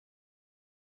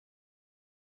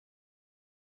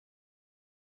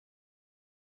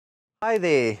Hi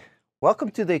there, welcome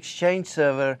to the Exchange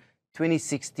Server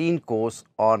 2016 course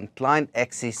on Client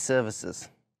Access Services.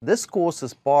 This course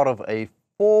is part of a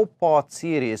 4-part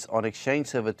series on Exchange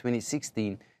Server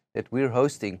 2016 that we're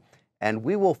hosting, and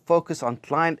we will focus on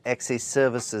Client Access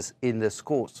Services in this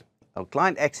course. Now,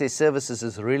 Client Access Services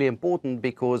is really important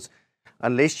because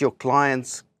unless your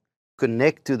clients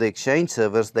connect to the Exchange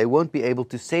servers, they won't be able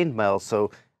to send mail. So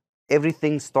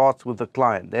everything starts with the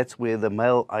client. That's where the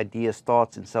mail idea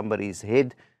starts in somebody's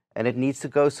head, and it needs to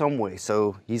go somewhere.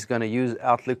 So he's going to use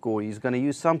Outlook, or he's going to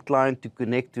use some client to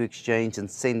connect to Exchange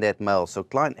and send that mail. So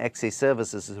Client Access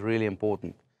Services is really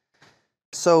important.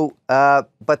 So,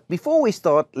 but before we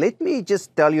start, let me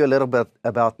just tell you a little bit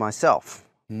about myself.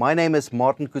 My name is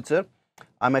Martin Kutzer.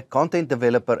 I'm a content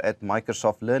developer at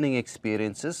Microsoft Learning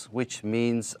Experiences, which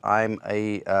means I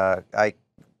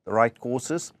write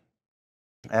courses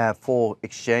for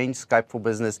Exchange, Skype for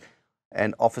Business,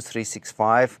 and Office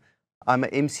 365. I'm an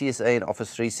MCSA in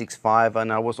Office 365,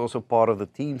 and I was also part of the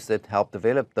teams that helped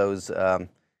develop those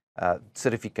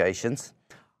certifications.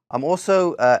 I'm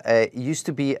also used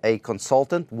to be a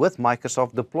consultant with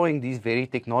Microsoft deploying these very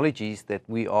technologies that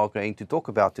we are going to talk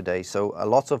about today. So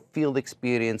lots of field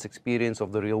experience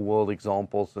of the real world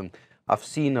examples, and I've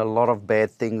seen a lot of bad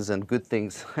things and good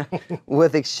things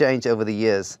with Exchange over the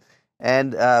years.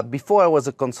 And before I was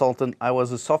a consultant, I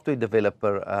was a software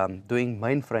developer doing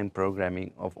mainframe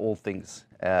programming of all things.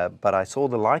 But I saw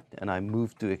the light and I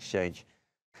moved to Exchange.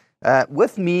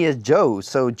 With me is Joe.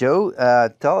 So Joe,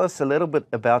 tell us a little bit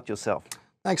about yourself.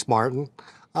 Thanks, Martin.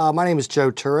 My name is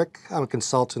Joe Turek. I'm a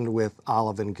consultant with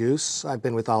Olive & Goose. I've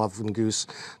been with Olive & Goose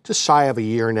just shy of a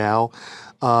year now,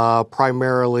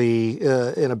 primarily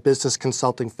in a business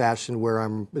consulting fashion where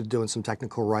I'm doing some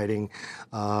technical writing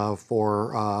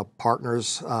for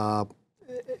partners,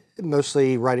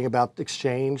 mostly writing about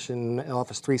Exchange and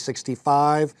Office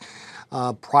 365.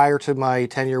 Prior to my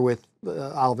tenure with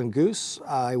Olive & Goose,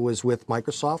 I was with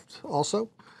Microsoft also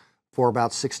for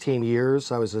about 16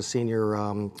 years. I was a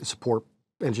senior support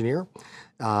engineer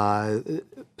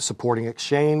supporting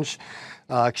Exchange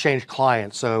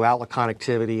clients, so Outlook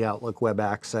connectivity, Outlook web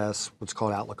access, what's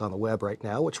called Outlook on the web right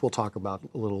now, which we'll talk about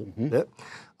a little bit,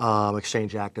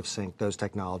 Exchange Active Sync, those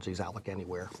technologies, Outlook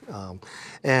Anywhere.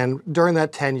 And during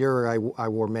that tenure, I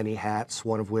wore many hats,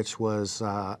 one of which was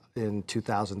in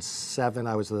 2007.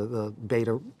 I was the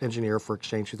beta engineer for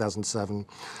Exchange 2007.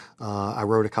 I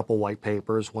wrote a couple white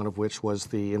papers, one of which was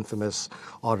the infamous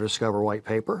Auto-Discover white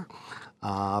paper.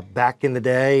 Back in the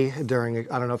day, during,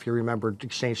 I don't know if you remember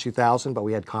Exchange 2000, but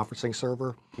we had conferencing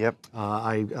server. Yep.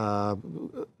 I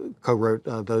co-wrote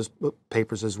those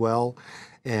papers as well,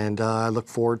 and I look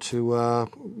forward to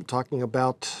talking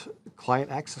about client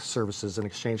access services in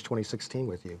Exchange 2016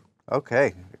 with you.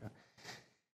 Okay.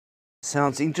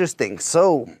 Sounds interesting.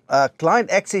 So,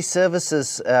 client access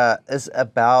services is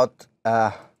about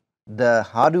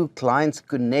how do clients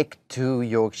connect to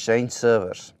your Exchange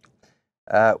servers.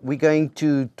 We're going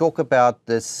to talk about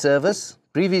the service.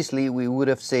 Previously, we would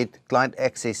have said client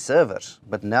access servers,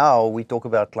 but now we talk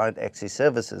about client access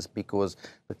services because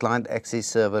the client access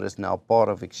server is now part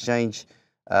of Exchange,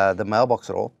 the Mailbox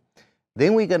role.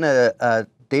 Then we're going to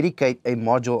dedicate a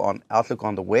module on Outlook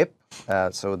on the web.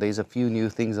 So there's a few new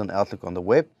things on Outlook on the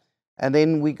web. And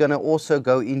then we're going to also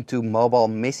go into mobile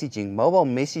messaging. Mobile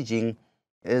messaging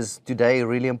is today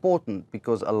really important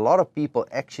because a lot of people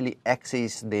actually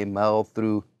access their mail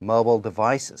through mobile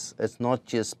devices. It's not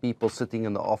just people sitting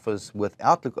in the office with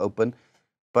Outlook open,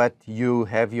 but you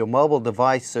have your mobile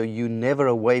device, so you're never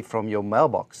away from your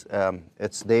mailbox.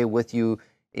 It's there with you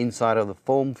inside of the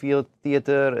film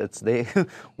theater. It's there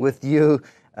with you,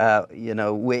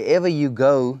 wherever you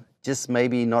go, just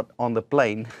maybe not on the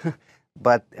plane.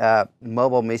 But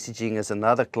mobile messaging is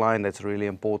another client that's really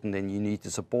important, and you need to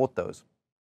support those.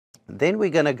 Then we're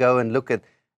going to go and look at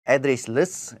address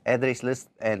lists and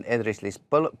address list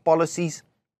policies.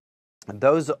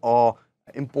 Those are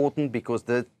important because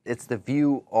it's the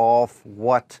view of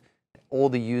what all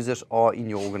the users are in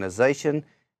your organization.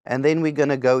 And then we're going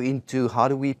to go into how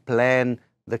do we plan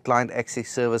the client access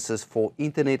services for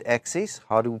internet access?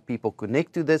 How do people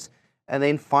connect to this? And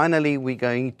then finally, we're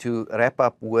going to wrap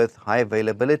up with high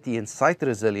availability and site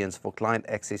resilience for client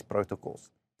access protocols.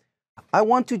 I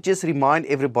want to just remind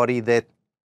everybody that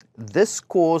this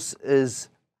course is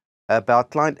about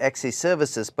client access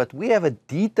services, but we have a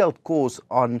detailed course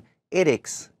on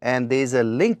edX, and there's a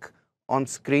link on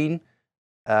screen,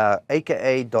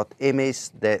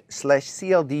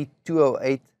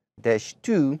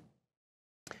 aka.ms/CLD208-2,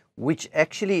 which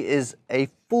actually is a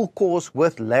full course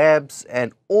with labs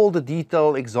and all the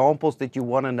detailed examples that you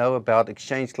want to know about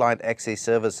Exchange Client Access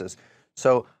Services.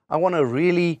 So I want to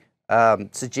really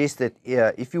suggest that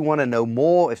if you want to know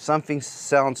more, if something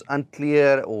sounds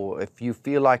unclear, or if you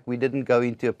feel like we didn't go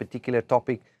into a particular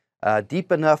topic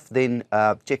deep enough, then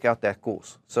check out that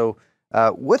course. So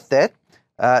with that,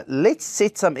 let's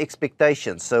set some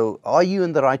expectations. So are you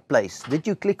in the right place? Did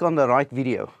you click on the right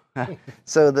video?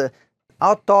 So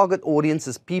our target audience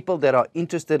is people that are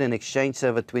interested in Exchange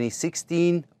Server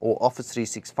 2016 or Office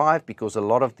 365, because a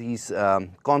lot of these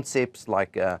concepts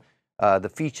like the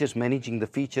features, managing the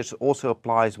features, also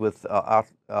applies with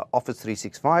Office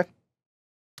 365.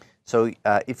 So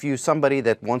if you're somebody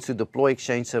that wants to deploy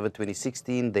Exchange Server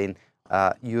 2016, then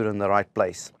you're in the right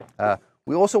place.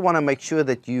 We also want to make sure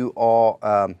that you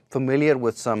are familiar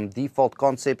with some default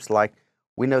concepts like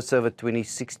Windows Server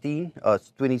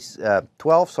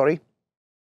 2012, sorry,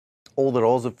 all the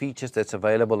roles and features that's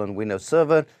available in Windows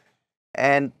Server,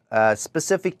 and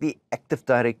specifically Active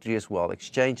Directory as well.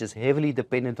 Exchange is heavily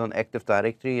dependent on Active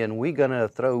Directory, and we're going to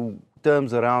throw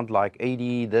terms around like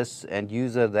AD this and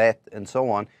user that and so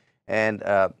on, and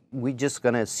we're just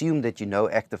going to assume that you know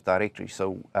Active Directory.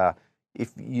 So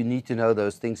if you need to know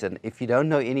those things, and if you don't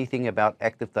know anything about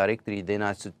Active Directory, then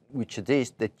I would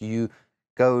suggest that you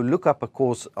go look up a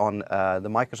course on the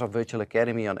Microsoft Virtual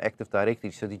Academy on Active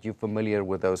Directory so that you're familiar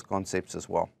with those concepts as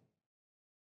well.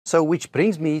 So which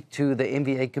brings me to the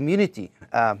MVA community.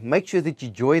 Make sure that you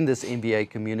join this MVA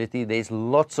community. There's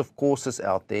lots of courses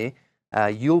out there.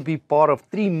 You'll be part of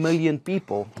 3 million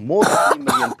people, more than 3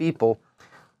 million people,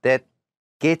 that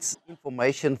gets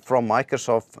information from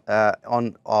Microsoft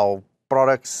on our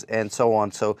products and so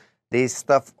on. So there's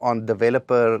stuff on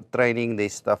developer training,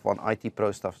 there's stuff on IT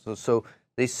Pro stuff. So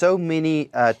there's so many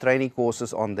training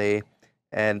courses on there,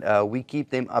 and we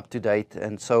keep them up to date.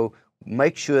 And so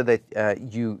make sure that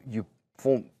you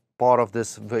form part of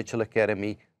this Virtual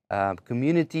Academy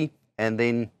community, and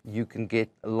then you can get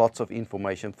lots of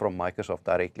information from Microsoft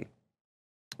directly.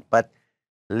 But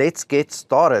let's get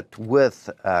started with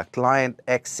client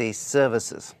access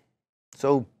services.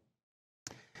 So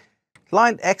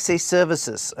client access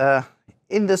services.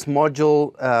 In this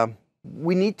module,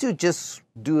 we need to just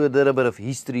do a little bit of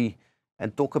history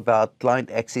and talk about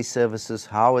client access services,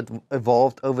 how it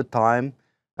evolved over time.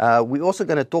 We're also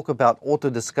going to talk about Auto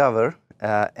Discover,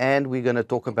 and we're going to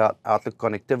talk about Outlook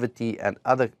connectivity and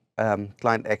other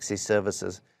client access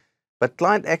services. But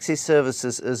client access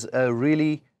services is a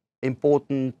really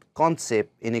important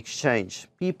concept in Exchange.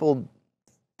 People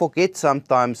forget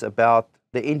sometimes about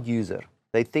the end user.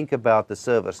 They think about the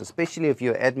servers, especially if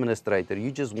you're an administrator.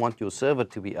 You just want your server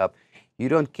to be up. You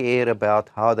don't care about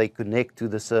how they connect to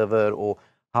the server or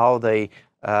how they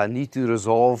need to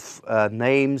resolve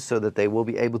names so that they will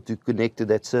be able to connect to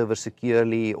that server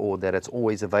securely or that it's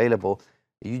always available.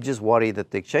 You just worry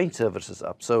that the Exchange service is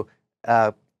up. So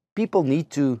people need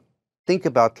to think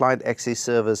about client access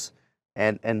service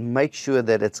and make sure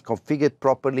that it's configured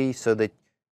properly so that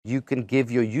you can give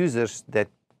your users that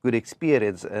good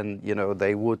experience, and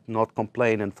they would not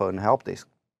complain and phone help desk.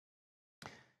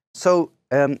 So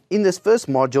in this first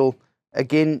module,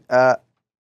 again,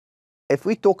 if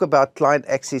we talk about client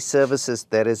access services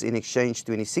that is in Exchange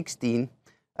 2016,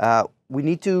 we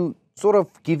need to sort of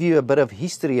give you a bit of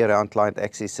history around client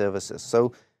access services.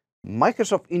 So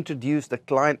Microsoft introduced the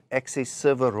client access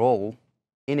server role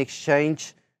in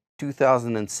Exchange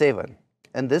 2007.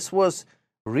 And this was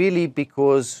really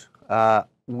because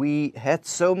we had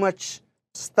so much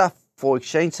stuff for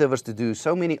Exchange servers to do,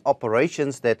 so many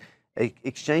operations that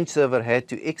Exchange server had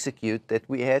to execute, that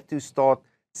we had to start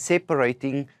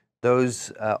separating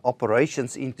those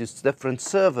operations into different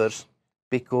servers,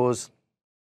 because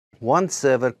one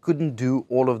server couldn't do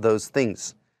all of those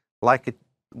things like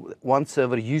one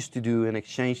server used to do in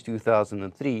Exchange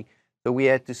 2003. So we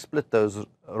had to split those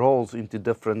roles into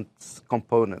different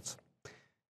components.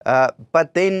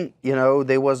 But then,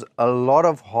 there was a lot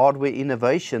of hardware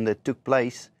innovation that took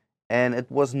place, and it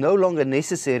was no longer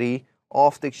necessary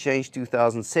after Exchange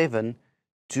 2007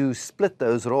 to split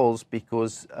those roles,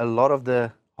 because a lot of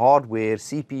the hardware,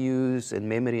 CPUs and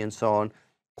memory and so on,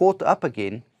 caught up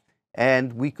again,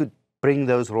 and we could bring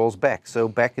those roles back. So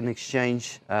back in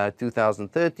Exchange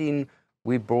 2013,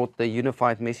 we brought the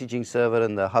unified messaging server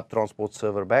and the hub transport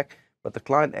server back, but the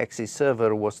client access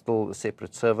server was still a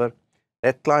separate server.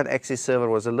 That client access server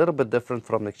was a little bit different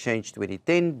from Exchange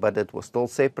 2010, but it was still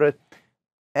separate.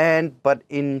 But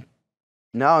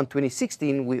now in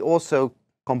 2016, we also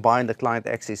combined the client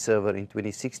access server in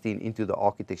 2016 into the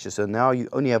architecture. So now you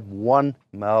only have one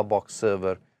Mailbox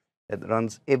server It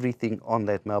runs everything on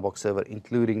that Mailbox server,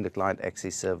 including the client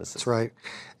access services. That's right.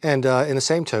 And in the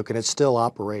same token, it still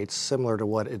operates similar to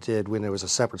what it did when it was a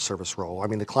separate service role. I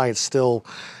mean, the clients still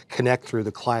connect through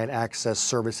the client access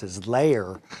services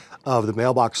layer of the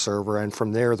Mailbox server, and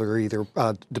from there, they're either,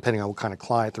 depending on what kind of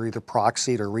client, they're either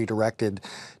proxied or redirected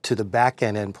to the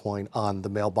back-end endpoint on the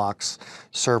Mailbox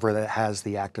server that has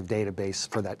the active database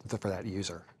for that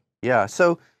user. Yeah,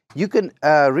 so you can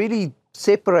really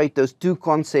separate those two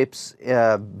concepts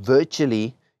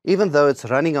virtually, even though it's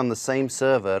running on the same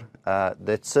server.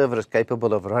 That server is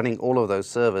capable of running all of those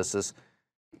services.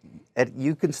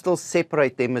 You can still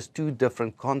separate them as two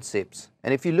different concepts.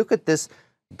 And if you look at this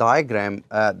diagram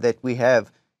that we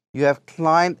have, you have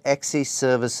client access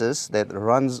services that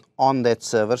runs on that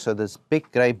server. So this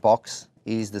big gray box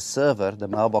is the server, the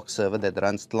Mailbox server that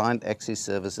runs client access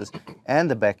services and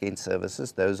the backend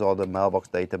services. Those are the Mailbox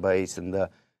database and the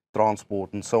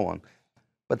transport and so on.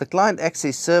 But the client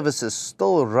access services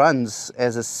still runs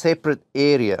as a separate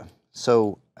area.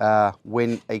 So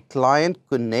when a client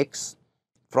connects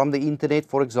from the internet,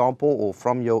 for example, or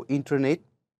from your intranet,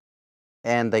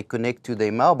 and they connect to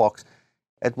their Mailbox,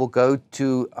 it will go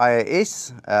to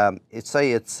IIS.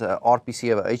 Say it's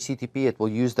RPC over HTTP. It will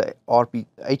use the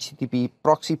HTTP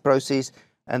proxy process,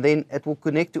 and then it will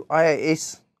connect to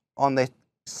IIS on that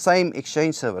same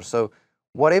Exchange server. So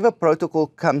whatever protocol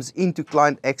comes into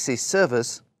client access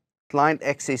service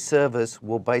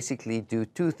will basically do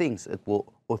two things. It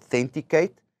will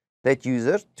authenticate that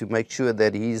user to make sure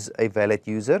that he's a valid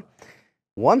user.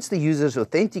 Once the user is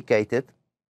authenticated,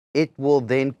 it will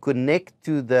then connect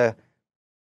to the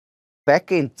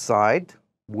backend side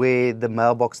where the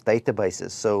Mailbox database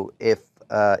is. So if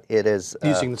it is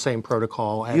using the same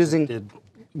protocol as it did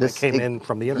that came in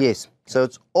from the internet. Yes. So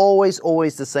it's always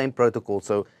the same protocol.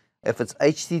 So if it's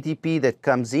HTTP that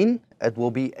comes in, it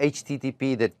will be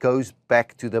HTTP that goes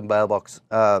back to the Mailbox,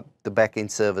 the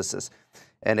backend services.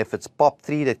 And if it's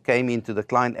POP3 that came into the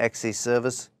client access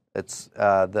service, it's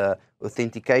the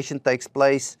authentication takes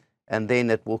place, and then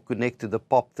it will connect to the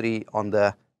POP3 on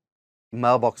the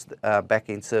Mailbox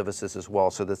backend services as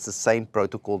well. So that's the same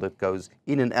protocol that goes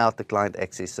in and out the client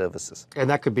access services. And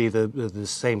that could be the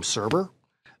same server.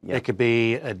 Yeah. It could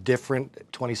be a different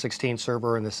 2016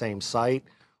 server in the same site,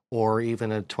 or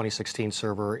even a 2016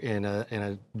 server in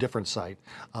a different site.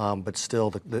 But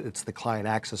still, it's the client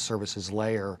access services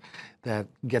layer that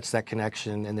gets that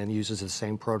connection and then uses the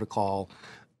same protocol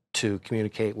to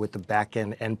communicate with the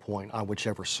back-end endpoint on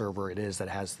whichever server it is that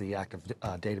has the active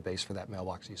database for that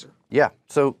Mailbox user. Yeah,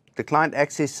 so the client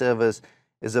access service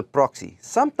is a proxy.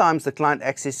 Sometimes the client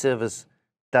access service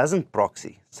doesn't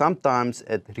proxy. Sometimes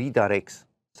it redirects.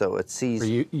 So it sees...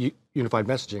 For unified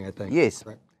messaging, I think. Yes,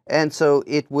 right. And so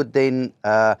it would then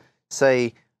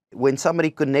say, when somebody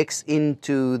connects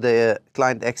into the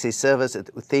client access service,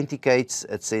 it authenticates,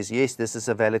 it says, yes, this is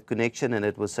a valid connection, and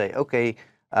it will say, okay,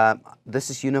 this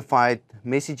is unified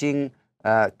messaging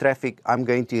traffic. I'm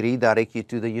going to redirect you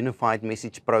to the unified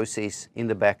message process in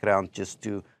the background just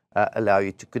to allow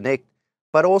you to connect.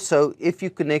 But also, if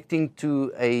you're connecting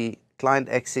to a client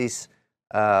access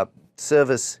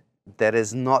service that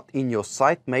is not in your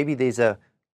site, maybe there's a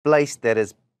place that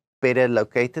is better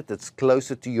located, that's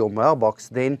closer to your Mailbox,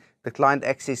 then the client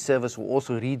access service will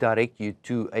also redirect you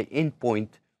to an endpoint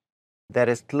that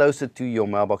is closer to your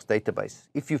Mailbox database,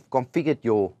 if you've configured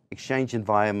your Exchange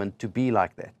environment to be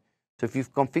like that. So if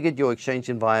you've configured your Exchange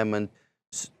environment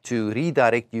to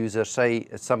redirect users, say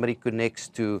somebody connects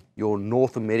to your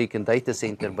North American data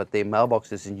center, but their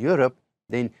Mailbox is in Europe,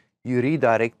 then you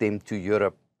redirect them to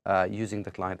Europe using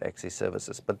the client access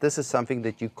services. But this is something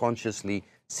that you consciously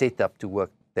set up to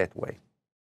work that way.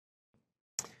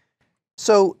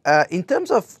 So in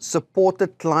terms of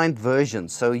supported client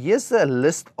versions, so here's a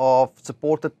list of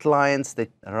supported clients that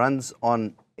runs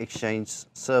on Exchange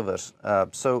servers.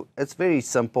 So it's very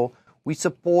simple. We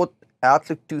support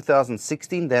Outlook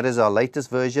 2016, that is our latest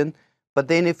version. But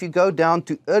then if you go down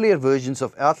to earlier versions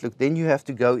of Outlook, then you have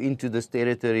to go into this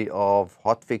territory of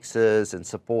hotfixes and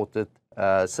supported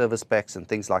service packs and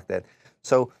things like that.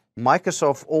 So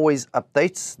Microsoft always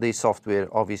updates their software,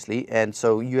 obviously, and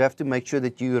so you have to make sure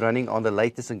that you're running on the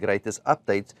latest and greatest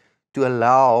updates to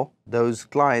allow those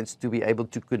clients to be able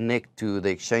to connect to the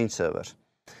Exchange servers.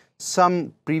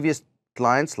 Some previous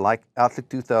clients, like Outlook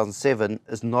 2007,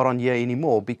 is not on here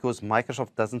anymore because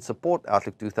Microsoft doesn't support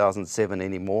Outlook 2007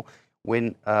 anymore.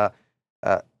 When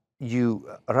you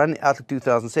run Outlook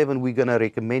 2007, we're going to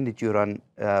recommend that you run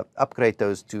upgrade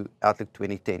those to Outlook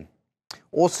 2010.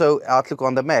 Also, Outlook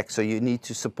on the Mac. So you need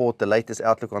to support the latest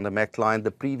Outlook on the Mac client.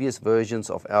 The previous versions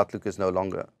of Outlook is no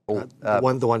longer. The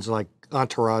ones like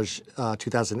Entourage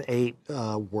 2008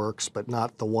 works, but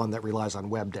not the one that relies on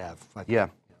WebDev. Yeah.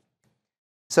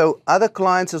 So other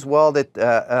clients as well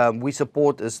that we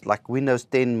support is like Windows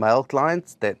 10 mail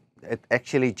clients that it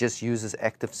actually just uses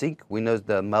ActiveSync. Windows,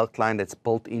 the mail client that's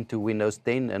built into Windows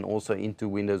 10 and also into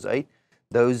Windows 8.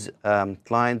 Those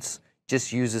clients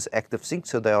just uses ActiveSync,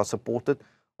 so they are supported.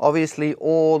 Obviously,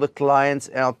 all the clients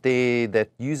out there that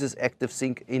uses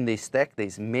ActiveSync in their stack,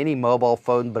 there's many mobile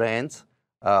phone brands.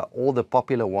 All the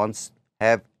popular ones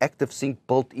have ActiveSync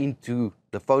built into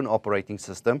the phone operating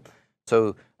system.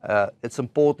 So it's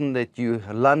important that you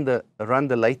run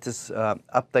the latest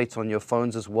updates on your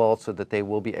phones as well, so that they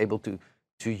will be able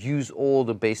to use all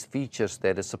the best features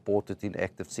that are supported in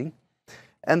ActiveSync.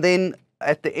 And then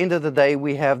at the end of the day,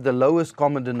 we have the lowest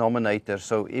common denominator.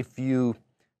 So if you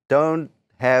don't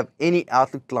have any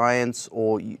Outlook clients,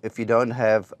 or if you don't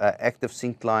have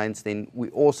ActiveSync clients, then we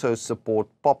also support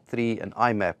POP3 and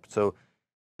IMAP. So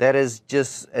that is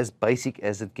just as basic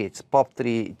as it gets.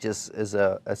 POP3 just is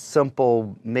a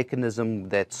simple mechanism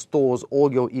that stores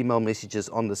all your email messages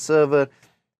on the server,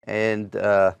 and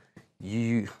the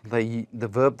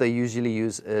verb they usually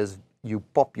use is you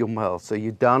pop your mail. So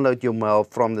you download your mail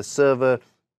from the server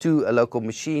to a local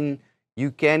machine. You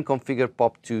can configure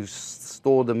POP to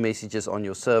store the messages on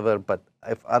your server, but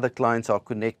if other clients are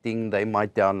connecting, they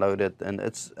might download it, and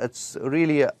it's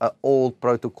really an old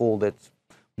protocol that's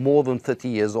more than 30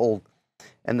 years old.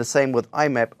 And the same with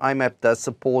IMAP. IMAP does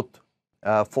support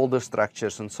folder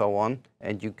structures and so on,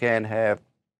 and you can have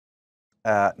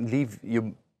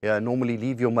normally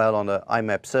leave your mail on the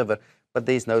IMAP server, but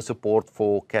there's no support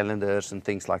for calendars and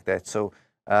things like that. So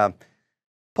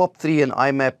POP3 and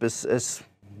IMAP is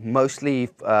mostly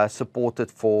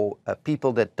supported for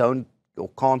people that don't or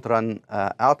can't run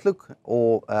Outlook,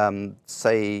 or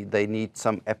say they need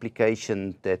some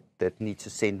application that needs to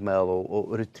send mail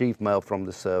or retrieve mail from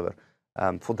the server.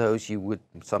 For those, you would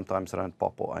sometimes run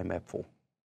POP or IMAP for.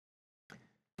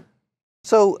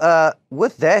 So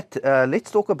with that, let's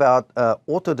talk about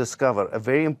Auto Discover, a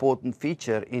very important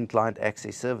feature in client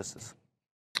access services.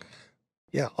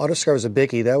 Yeah, Auto Discover is a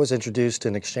biggie. That was introduced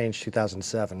in Exchange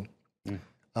 2007.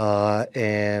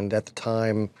 And at the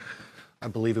time, I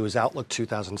believe it was Outlook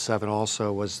 2007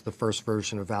 also was the first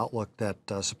version of Outlook that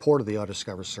supported the Auto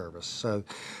Discover service. So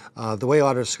the way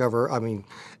Auto Discover, I mean,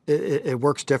 it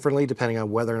works differently depending on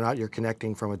whether or not you're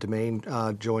connecting from a domain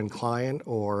joined client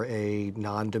or a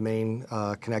non-domain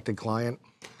connected client.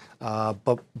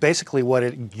 But basically what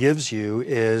it gives you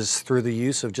is, through the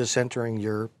use of just entering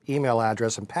your email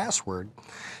address and password,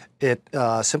 it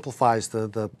simplifies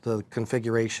the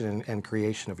configuration and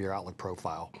creation of your Outlook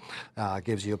profile. It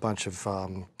gives you a bunch of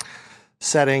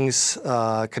settings,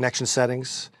 connection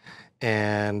settings,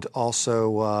 and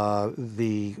also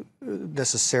the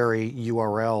necessary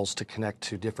URLs to connect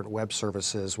to different web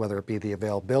services, whether it be the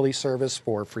availability service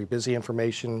for free busy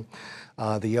information,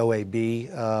 the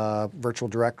OAB virtual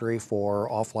directory for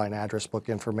offline address book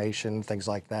information, things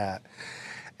like that.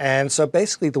 And so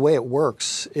basically the way it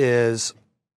works is,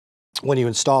 when you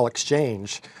install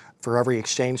Exchange, for every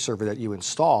Exchange server that you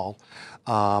install,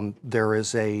 there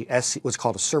is what's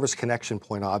called a service connection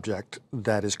point object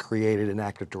that is created in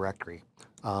Active Directory.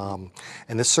 And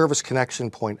this service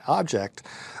connection point object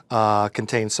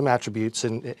contains some attributes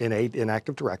in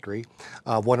Active Directory,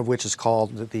 one of which is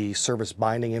called the service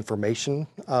binding information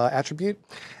attribute.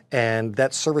 And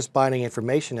that service binding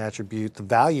information attribute, the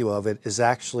value of it is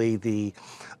actually the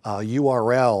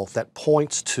URL that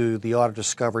points to the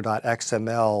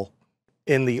autodiscover.xml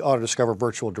in the Autodiscover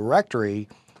virtual directory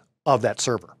of that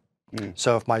server.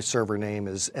 So if my server name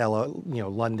is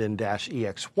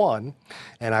London-EX1,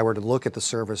 and I were to look at the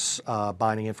service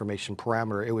binding information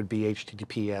parameter, it would be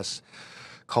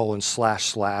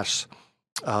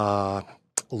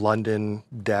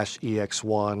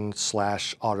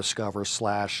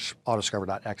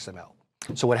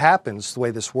So what happens, the way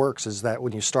this works, is that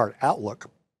when you start Outlook,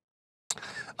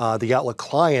 the Outlook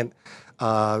client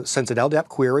sends an LDAP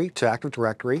query to Active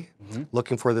Directory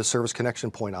looking for the service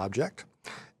connection point object.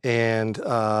 And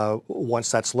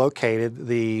once that's located,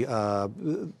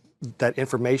 that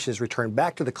information is returned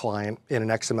back to the client in an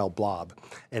XML blob.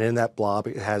 And in that blob,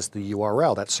 it has the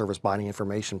URL, that service binding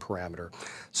information parameter.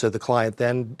 So the client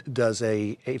then does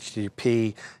a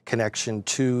HTTP connection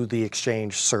to the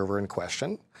Exchange server in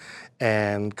question.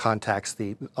 and contacts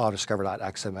the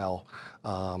autodiscover.xml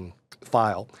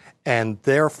file. And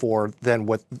therefore, then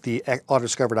what the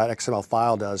autodiscover.xml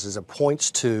file does is it points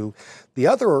to the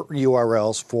other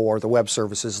URLs for the web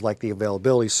services, like the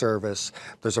availability service.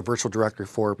 There's a virtual directory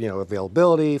for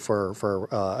availability, for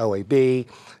OAB,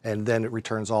 and then it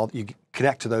returns all. You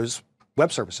connect to those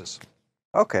web services.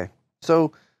 Okay,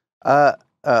 so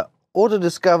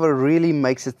AutoDiscover really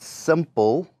makes it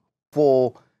simple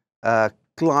for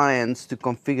clients to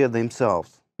configure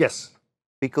themselves. Yes.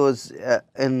 Because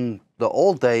in the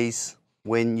old days,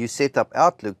 when you set up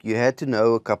Outlook, you had to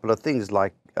know a couple of things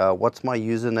like what's my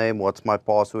username, what's my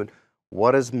password,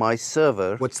 what is my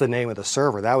server. What's the name of the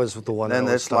server? That was the one. And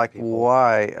that it's like, people.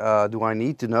 Why do I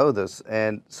need to know this?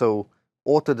 And so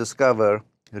AutoDiscover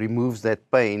removes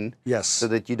that pain. Yes. So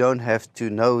that you don't have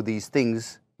to know these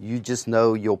things. You just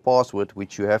know your password,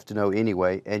 which you have to know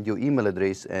anyway, and your email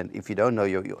address. And if you don't know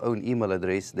your own email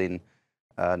address, then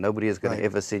nobody is going to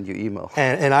ever send you email.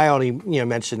 And I only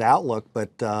mentioned Outlook,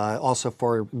 but also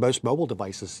for most mobile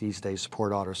devices these days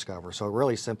support AutoDiscover. So it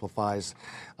really simplifies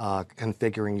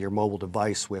configuring your mobile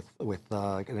device with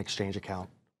an Exchange account.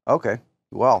 Okay.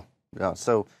 Well, yeah.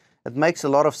 So it makes a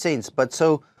lot of sense. But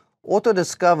so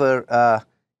AutoDiscover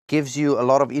gives you a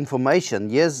lot of information.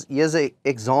 Here's an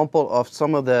example of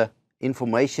some of the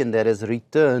information that is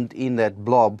returned in that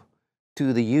blob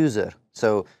to the user.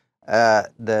 So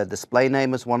the display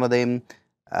name is one of them,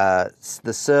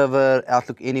 the server,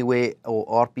 Outlook Anywhere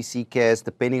or RPC CAS,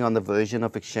 depending on the version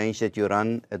of Exchange that you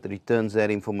run, it returns that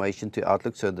information to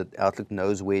Outlook so that Outlook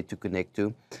knows where to connect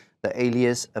to. The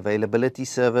alias, availability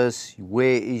service,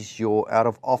 where is your out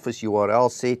of office URL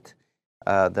set,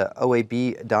 the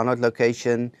OAB download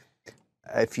location,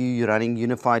 if you're running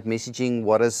unified messaging,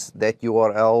 what is that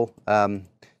URL?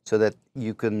 So that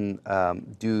you can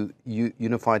do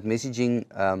unified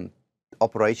messaging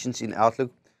operations in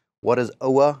Outlook. What is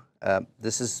OA?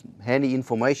 This is handy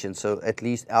information, so at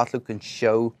least Outlook can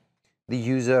show the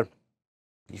user,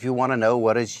 if you want to know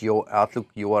what is your Outlook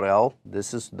URL,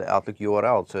 this is the Outlook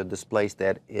URL, so it displays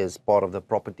that as part of the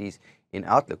properties in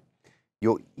Outlook.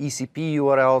 Your ECP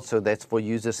URL, so that's for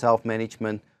user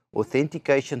self-management.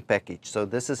 Authentication package, so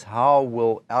this is how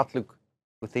will Outlook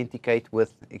authenticate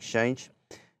with Exchange.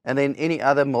 And then any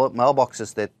other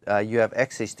mailboxes that you have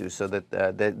access to, so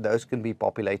that those can be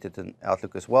populated in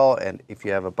Outlook as well. And if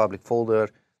you have a public folder,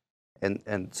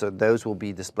 and so those will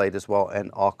be displayed as well,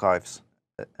 and archives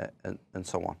and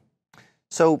so on.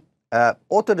 So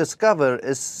AutoDiscover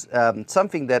is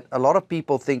something that a lot of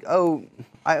people think, oh,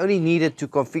 I only needed to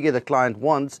configure the client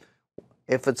once.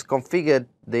 If it's configured,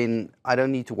 then I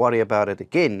don't need to worry about it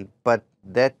again. But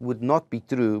that would not be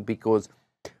true, because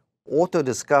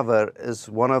AutoDiscover is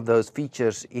one of those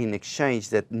features in Exchange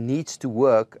that needs to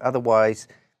work. Otherwise,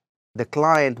 the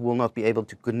client will not be able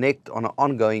to connect on an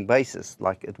ongoing basis.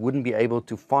 Like, it wouldn't be able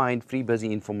to find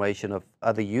FreeBusy information of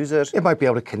other users. It might be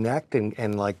able to connect,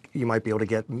 and like you might be able to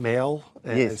get mail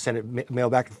and send it mail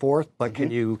back and forth. But can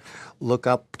you look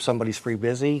up somebody's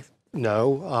FreeBusy?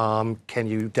 No. Can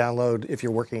you download, if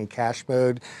you're working in cache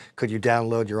mode, could you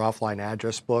download your offline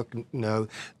address book? No.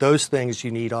 Those things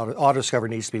you need, AutoDiscover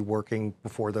needs to be working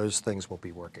before those things will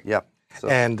be working. Yeah. So.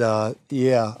 And so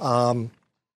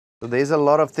there's a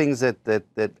lot of things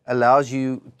that allows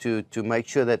you to make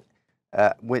sure that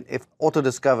if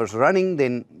AutoDiscover is running,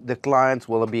 then the clients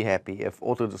will be happy. If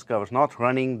AutoDiscover is not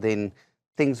running, then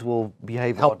things will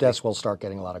behave. Help desk will start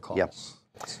getting a lot of calls. Yep.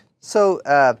 So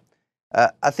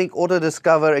I think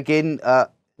AutoDiscover, again,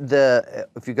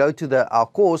 if you go to our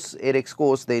course, edX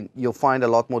course, then you'll find a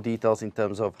lot more details in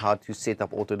terms of how to set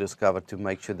up AutoDiscover to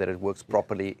make sure that it works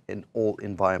properly in all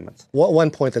environments. One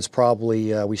point that's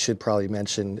probably we should probably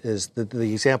mention is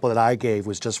the example that I gave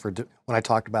was just for when I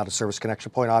talked about a service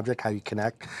connection point object, how you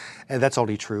connect, and that's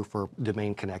only true for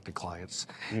domain connected clients.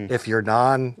 If you're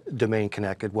non-domain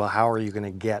connected, well, how are you going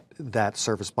to get that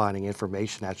service binding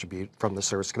information attribute from the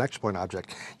service connection point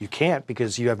object? You can't,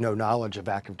 because you have no knowledge of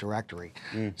Active Directory.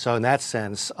 So in that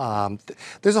sense,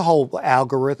 there's a whole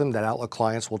algorithm that Outlook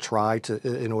clients will try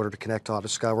in order to connect to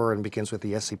AutoDiscover, and begins with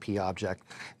the SCP object.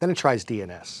 Then it tries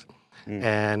DNS,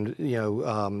 and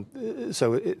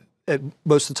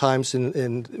most of the times,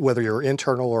 in whether you're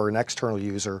internal or an external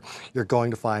user, you're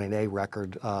going to find an A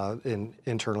record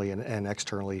internally and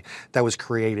externally that was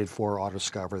created for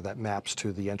AutoDiscover that maps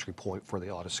to the entry point for the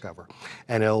AutoDiscover,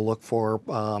 and it'll look for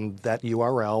that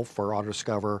URL for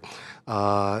AutoDiscover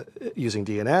using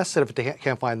DNS. And if it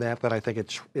can't find that, then I think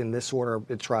it's in this order.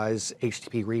 It tries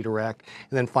HTTP redirect,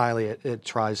 and then finally it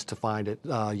tries to find it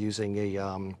using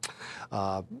a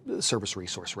service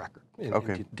resource record in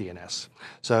DNS.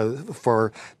 So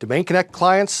for domain connect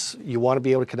clients, you want to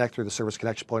be able to connect through the service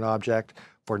connection point object.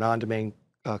 For non-domain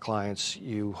clients,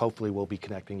 you hopefully will be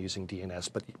connecting using DNS,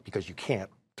 but because you can't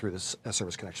through this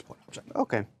service connection point object.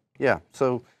 Okay, yeah.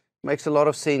 So makes a lot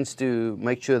of sense to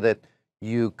make sure that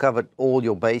you covered all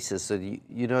your bases, so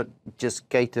you don't just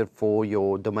cater for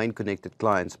your domain connected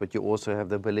clients, but you also have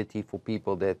the ability for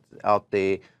people that out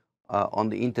there on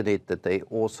the internet that they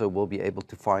also will be able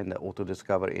to find the auto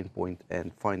discover endpoint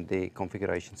and find their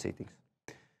configuration settings.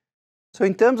 So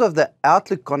in terms of the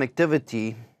Outlook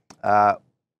connectivity,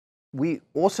 we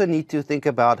also need to think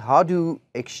about how do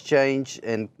Exchange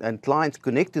and clients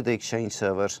connect to the Exchange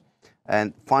servers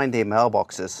and find their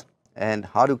mailboxes, and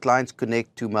how do clients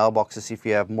connect to mailboxes if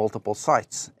you have multiple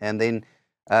sites. And then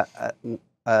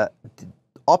the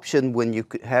option when you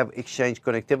have Exchange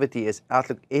connectivity is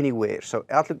Outlook Anywhere. So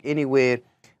Outlook Anywhere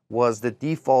was the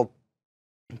default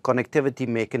connectivity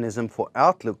mechanism for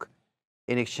Outlook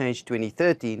in Exchange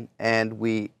 2013, and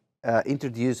we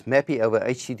introduced MAPI over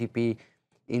HTTP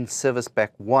in Service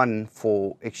Pack 1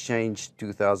 for Exchange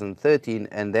 2013,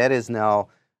 and that is now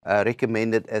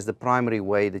recommended as the primary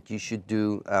way that you should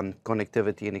do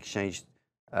connectivity in Exchange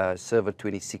Server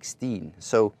 2016.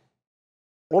 So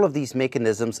all of these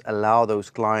mechanisms allow those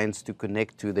clients to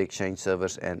connect to the Exchange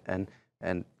servers and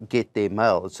get their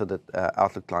mail so that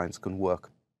Outlook clients can work.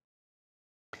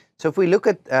 So if we look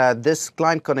at this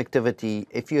client connectivity,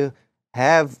 if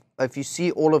you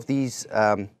see all of these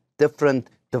different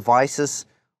devices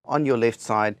on your left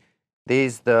side,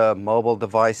 there's the mobile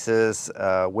devices,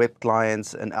 web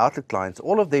clients, and Outlook clients.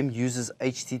 All of them uses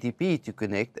HTTP to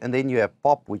connect, and then you have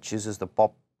POP, which uses the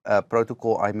POP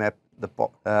protocol, IMAP, the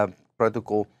POP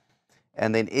protocol,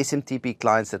 and then SMTP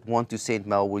clients that want to send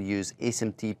mail will use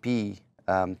SMTP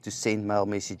to send mail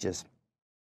messages.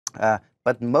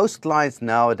 But most clients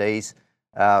nowadays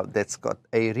that's got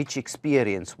a rich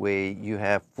experience where you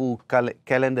have full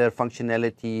calendar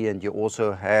functionality, and you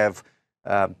also have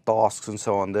tasks and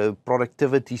so on, the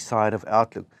productivity side of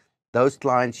Outlook. Those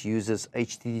clients uses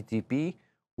HTTP,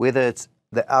 whether it's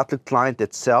the Outlook client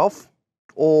itself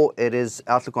or it is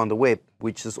Outlook on the web,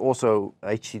 which is also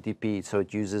HTTP. So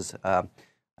it uses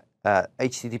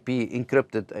HTTP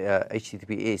encrypted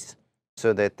HTTPS,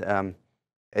 so that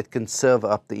it can serve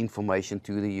up the information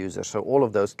to the user. So all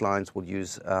of those clients will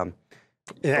use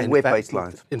web-based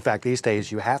clients. In fact, these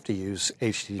days you have to use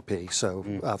HTTP. So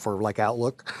for like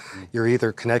Outlook, you're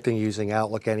either connecting using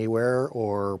Outlook Anywhere,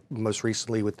 or most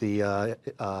recently with the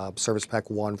Service Pack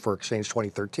 1 for Exchange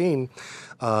 2013,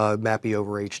 MAPI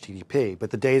over HTTP.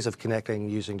 But the days of connecting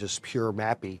using just pure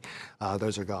MAPI,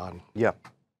 those are gone. Yeah.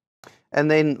 And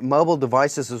then mobile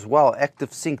devices as well,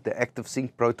 ActiveSync, the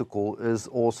ActiveSync protocol is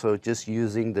also just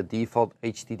using the default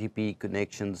HTTP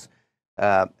connections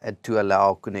to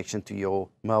allow connection to your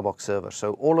mailbox server.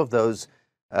 So all of those,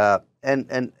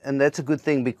 and that's a good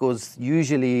thing, because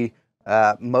usually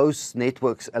most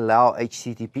networks allow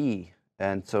HTTP,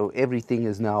 and so everything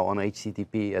is now on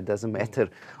HTTP. It doesn't matter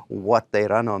what they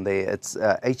run on there. It's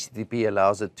HTTP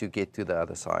allows it to get to the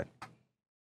other side.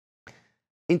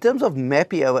 In terms of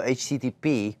MAPI over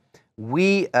HTTP,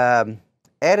 we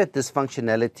added this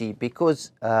functionality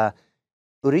because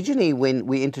originally when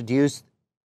we introduced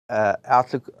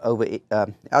Outlook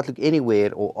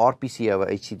Anywhere or RPC over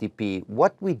HTTP,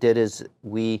 what we did is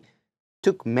we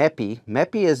took MAPI.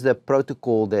 MAPI is the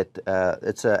protocol that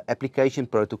it's an application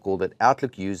protocol that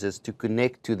Outlook uses to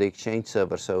connect to the Exchange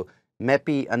server. So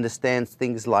MAPI understands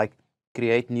things like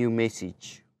create new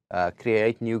message,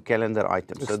 create new calendar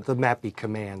items. It's so the MAPI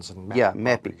commands and MAPI. Yeah,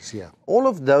 MAPI. Yeah. All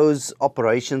of those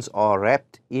operations are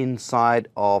wrapped inside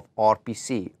of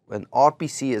RPC. And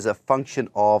RPC is a function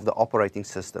of the operating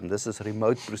system. This is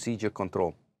remote procedure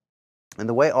control. And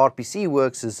the way RPC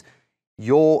works is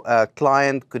your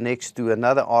client connects to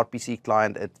another RPC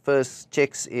client. It first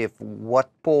checks if what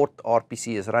port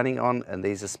RPC is running on, and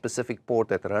there's a specific port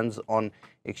that runs on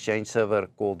Exchange server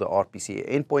called the RPC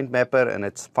endpoint mapper, and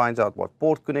it finds out what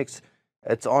port connects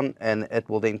it's on, and it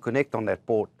will then connect on that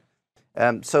port.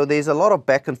 So there's a lot of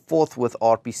back and forth with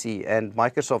RPC, and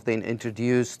Microsoft then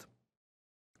introduced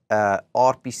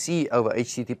RPC over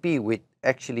HTTP, which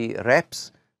actually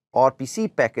wraps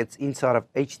RPC packets inside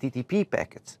of HTTP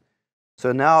packets.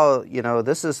 So now, you know,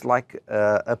 this is like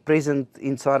a present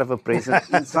inside of a present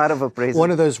inside of a present.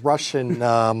 One of those Russian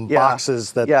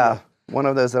boxes that... Yeah, one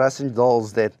of those Russian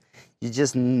dolls that you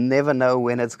just never know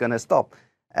when it's going to stop.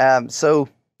 So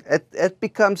it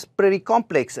becomes pretty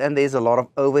complex, and there's a lot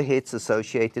of overheads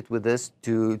associated with this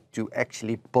to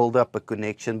actually build up a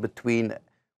connection between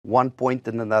one point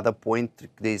and another point.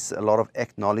 There's a lot of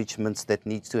acknowledgements that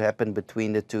needs to happen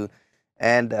between the two.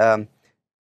 And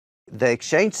the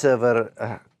Exchange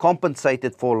server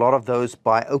compensated for a lot of those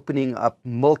by opening up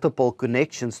multiple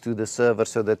connections to the server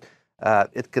so that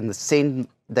it can send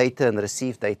data and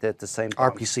receive data at the same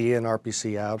time. RPC in,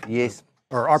 RPC out. Yes.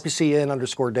 Or RPC in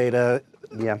underscore data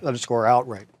underscore out,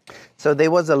 right. So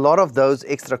there was a lot of those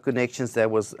extra connections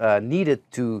that was needed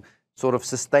to sort of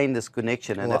sustain this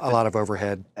connection. And a lot of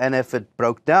overhead. And if it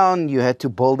broke down, you had to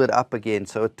build it up again.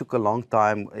 So it took a long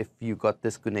time if you got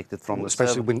disconnected from the server.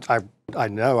 Especially when I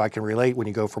know I can relate when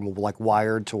you go from like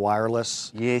wired to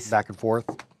wireless, back and forth.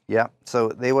 Yeah. So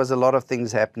there was a lot of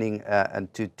things happening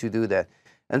and to do that.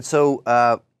 And so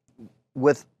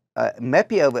with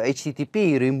MAPI over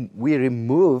HTTP, we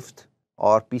removed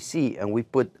RPC and we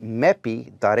put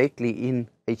MAPI directly in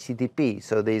HTTP.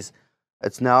 So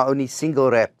it's now only single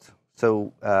wrapped.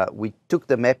 So we took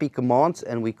the MAPI commands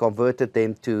and we converted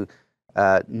them to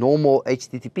normal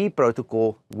HTTP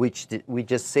protocol, which we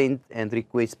just send and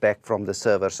request back from the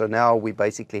server. So now we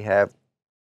basically have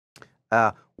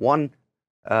one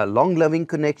long-living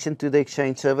connection to the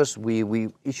Exchange servers. We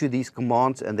issue these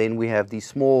commands, and then we have these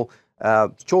small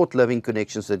short-living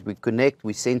connections that we connect,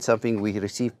 we send something, we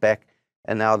receive back.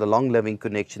 And now the long-living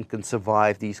connection can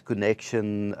survive these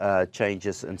connection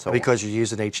changes and so on. Because you're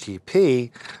using HTTP,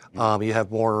 you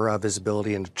have more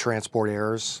visibility into transport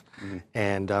errors,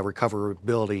 and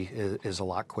recoverability is a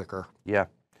lot quicker. Yeah.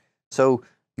 So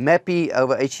MAPI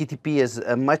over HTTP is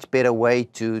a much better way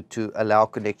to allow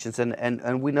connections,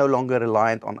 and we're no longer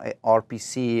reliant on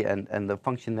RPC and the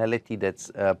functionality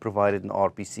that's provided in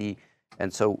RPC.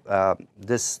 And so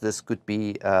this could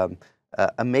be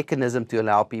a mechanism to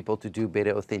allow people to do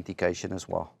better authentication as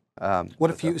well. What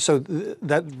if you, so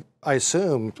that I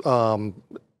assume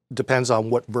depends on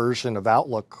what version of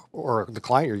Outlook or the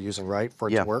client you're using, right, for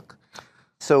it to work?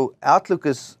 So Outlook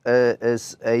is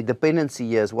a dependency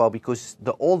here as well, because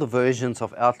the older versions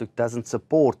of Outlook doesn't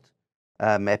support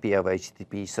MAPI over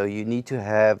HTTP. So you need to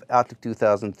have Outlook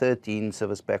 2013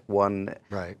 Service Pack 1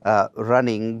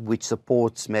 running, which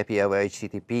supports MAPI over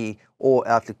HTTP, or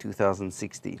Outlook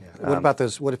 2016. Yeah. What about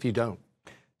those? What if you don't?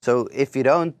 So if you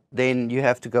don't, then you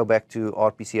have to go back to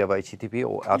RPC over HTTP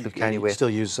or Outlook Anywhere. You still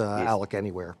use Outlook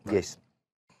Anywhere. Right? Yes.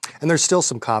 And there's still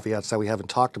some caveats that we haven't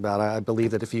talked about. I believe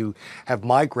that if you have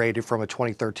migrated from a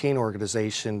 2013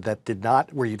 organization that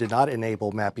where you did not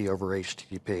enable MAPI over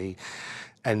HTTP,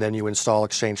 and then you install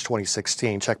Exchange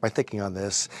 2016, check my thinking on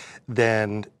this,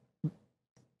 then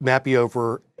MAPI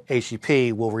over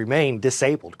HTTP will remain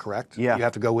disabled, correct? Yeah. You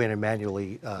have to go in and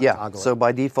manually toggle so it.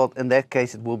 by default, in that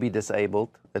case, it will be disabled.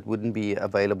 It wouldn't be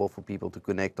available for people to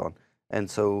connect on. And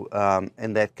so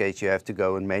in that case, you have to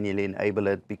go and manually enable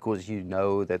it, because you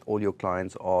know that all your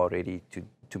clients are ready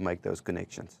to make those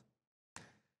connections.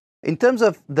 In terms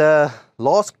of the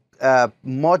last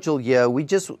module here,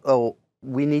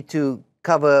 we need to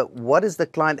cover what is the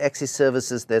client access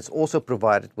services that's also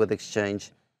provided with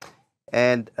Exchange.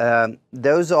 And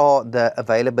those are the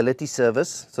availability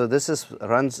service. So this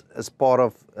runs as part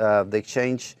of the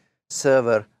Exchange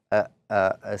server,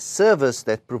 a service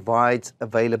that provides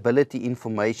availability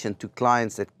information to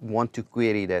clients that want to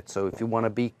query that. So if you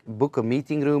want to book a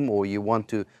meeting room, or you want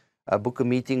to book a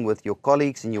meeting with your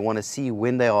colleagues and you want to see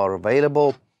when they are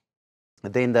available,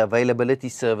 then the availability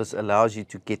service allows you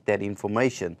to get that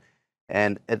information.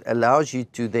 And it allows you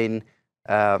to then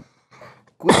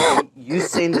you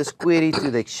send this query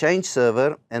to the Exchange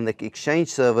server, and the Exchange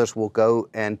servers will go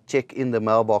and check in the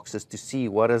mailboxes to see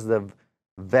what is the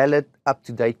valid,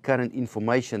 up-to-date current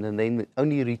information, and then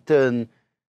only return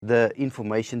the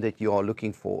information that you are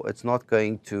looking for. It's not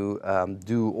going to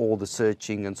do all the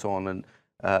searching and so on and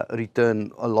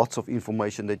return lots of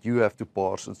information that you have to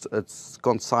parse. It's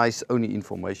concise, only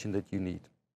information that you need.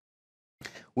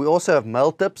 We also have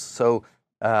mail tips. So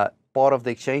part of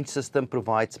the Exchange system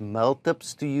provides mail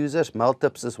tips to users. Mail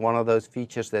tips is one of those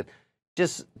features that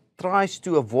just tries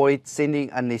to avoid sending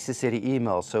unnecessary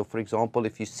emails. So for example,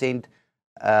 if you send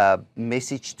a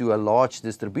message to a large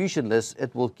distribution list,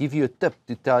 it will give you a tip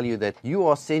to tell you that you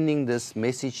are sending this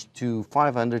message to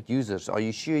 500 users. Are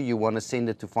you sure you want to send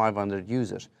it to 500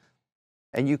 users?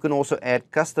 And you can also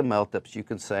add custom mail tips. You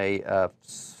can say,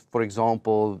 for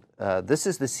example, this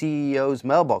is the CEO's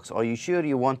mailbox. Are you sure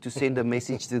you want to send a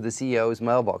message to the CEO's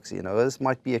mailbox? You know, this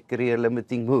might be a career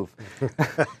limiting move.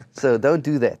 So don't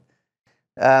do that.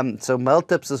 So mail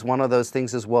tips is one of those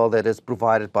things as well that is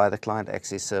provided by the client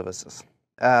access services.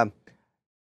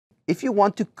 If you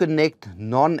want to connect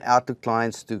non-Outlook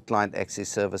clients to client access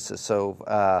services,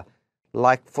 so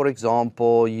like for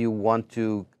example, you want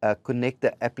to connect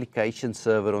the application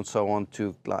server and so on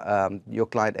to your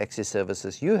client access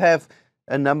services, you have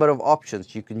a number of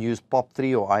options. You can use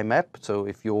POP3 or IMAP. So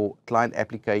if your client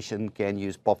application can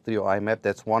use POP3 or IMAP,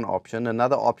 that's one option.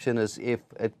 Another option is if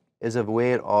it is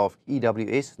aware of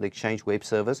EWS, the Exchange Web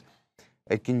Service,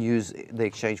 it can use the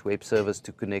Exchange Web Service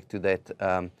to connect to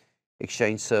that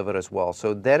Exchange server as well.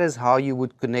 So that is how you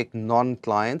would connect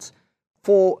non-clients.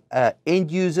 For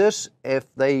end users, if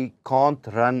they can't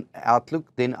run Outlook,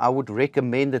 then I would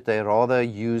recommend that they rather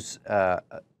use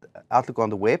Outlook on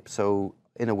the web, so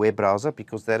in a web browser,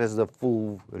 because that is the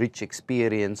full rich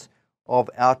experience of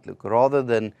Outlook, rather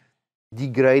than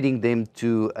degrading them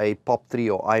to a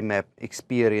POP3 or IMAP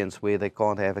experience where they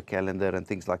can't have a calendar and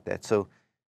things like that. So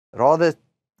rather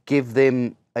give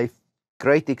them a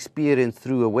great experience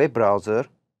through a web browser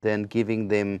than giving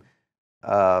them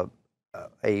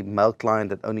a mail client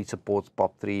that only supports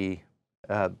POP3,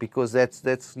 because that's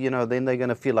then they're going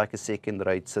to feel like a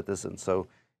second-rate citizen. So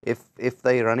if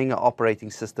they're running an operating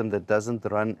system that doesn't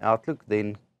run Outlook,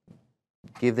 then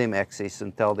give them access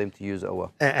and tell them to use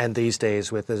OA. And these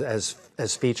days, with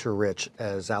as feature-rich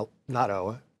as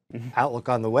Outlook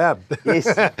on the web, Yes.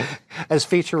 as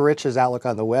feature-rich as Outlook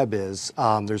on the web is,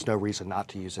 there's no reason not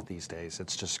to use it these days.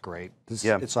 It's just great. It's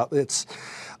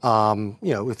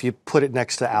if you put it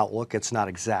next to Outlook, it's not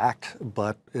exact,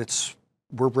 but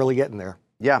we're really getting there.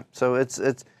 Yeah. So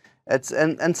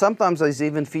and sometimes there's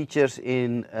even features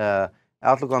in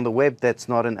Outlook on the web that's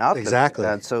not in Outlook. Exactly.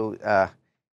 And so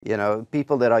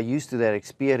people that are used to that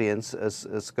experience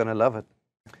is going to love it.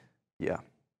 Yeah.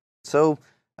 So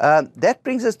that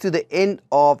brings us to the end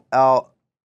of our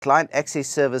Client Access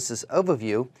Services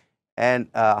overview, and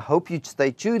I hope you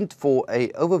stay tuned for an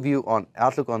overview on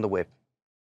Outlook on the web.